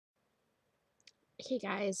Okay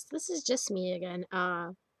guys, this is just me again,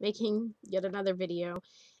 making yet another video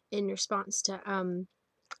in response to,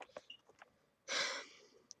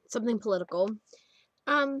 something political.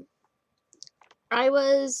 Um, I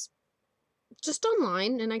was just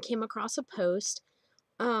online and I came across a post,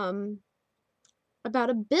 um, about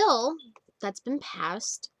a bill that's been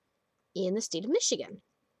passed in the state of Michigan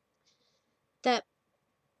that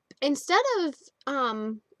instead of,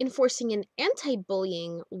 enforcing an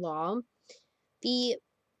anti-bullying law, the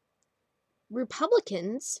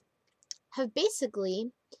Republicans have basically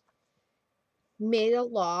made a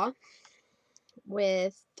law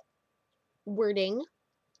with wording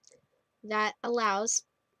that allows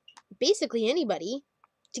basically anybody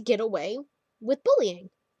to get away with bullying.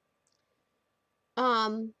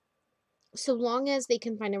 Um, so long as they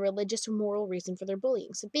can find a religious or moral reason for their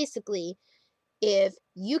bullying. So basically, if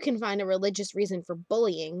you can find a religious reason for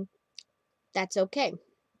bullying, that's okay.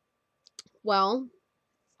 Well,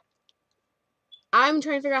 I'm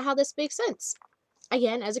trying to figure out how this makes sense.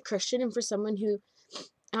 Again, as a Christian and for someone who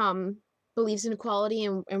um believes in equality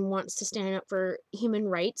and wants to stand up for human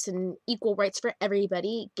rights and equal rights for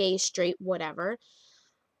everybody, gay, straight, whatever.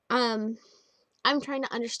 I'm trying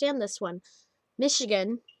to understand this one.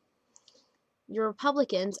 Michigan, your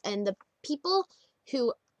Republicans, and the people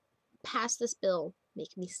who pass this bill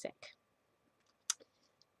make me sick.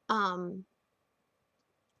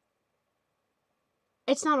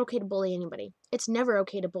 It's not okay to bully anybody. It's never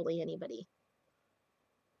okay to bully anybody.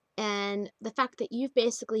 And the fact that you've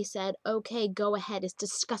basically said, okay, go ahead, is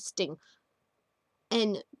disgusting.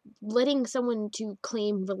 And letting someone to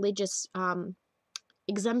claim religious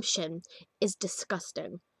exemption is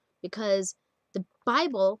disgusting. Because the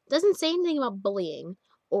Bible doesn't say anything about bullying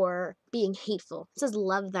or being hateful. It says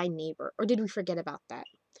love thy neighbor. Or did we forget about that?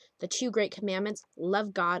 The two great commandments: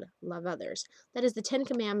 love God, love others. That is the 10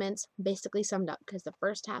 Commandments basically summed up, because the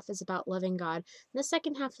first half is about loving God, and the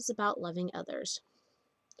second half is about loving others.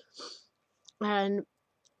 And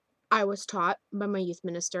I was taught by my youth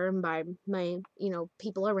minister and by my,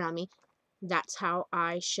 people around me, that's how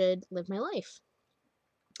I should live my life.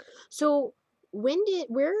 So where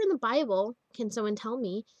in the Bible can someone tell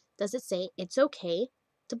me, does it say it's okay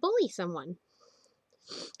to bully someone?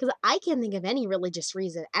 Because I can't think of any religious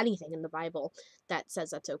reason, anything in the Bible that says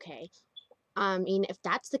that's okay. I mean, if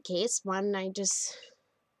that's the case, why don't I just...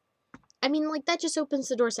 that just opens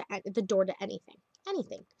the door to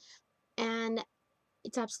anything. And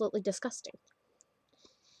it's absolutely disgusting.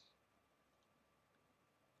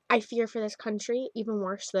 I fear for this country even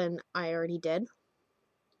worse than I already did.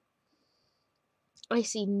 I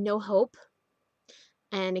see no hope.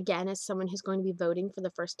 And again, as someone who's going to be voting for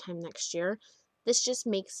the first time next year, this just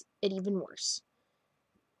makes it even worse.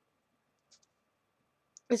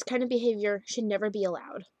 This kind of behavior should never be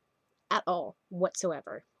allowed at all,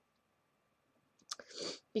 whatsoever.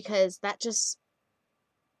 Because that just...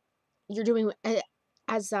 you're doing,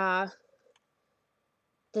 as the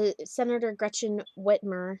Senator Gretchen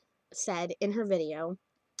Whitmer said in her video,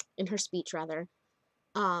 in her speech rather,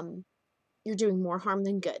 you're doing more harm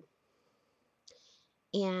than good.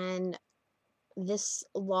 And this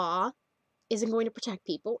law isn't going to protect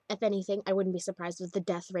people. If anything, I wouldn't be surprised if the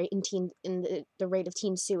death rate in the rate of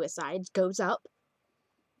teen suicides goes up.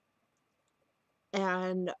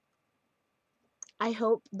 And I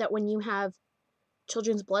hope that when you have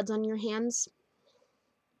children's bloods on your hands,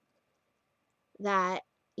 that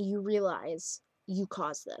you realize you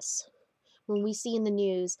caused this. When we see in the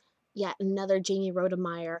news yet another Jamey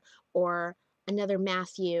Rodemeyer or another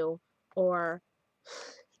Matthew or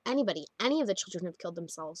any of the children have killed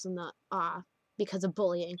themselves in the because of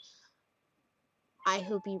bullying, I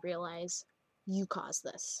hope you realize you caused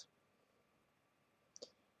this.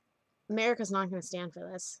 America's not going to stand for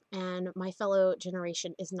this, and my fellow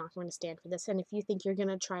generation is not going to stand for this. And if you think you're going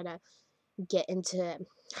to try to get into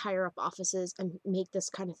higher up offices and make this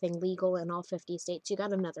kind of thing legal in all 50 states, you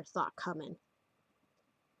got another thought coming.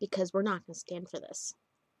 Because we're not going to stand for this.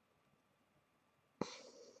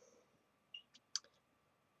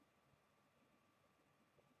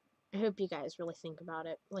 I hope you guys really think about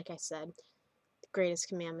it. Like I said, the greatest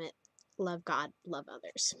commandment: love God, love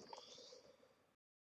others.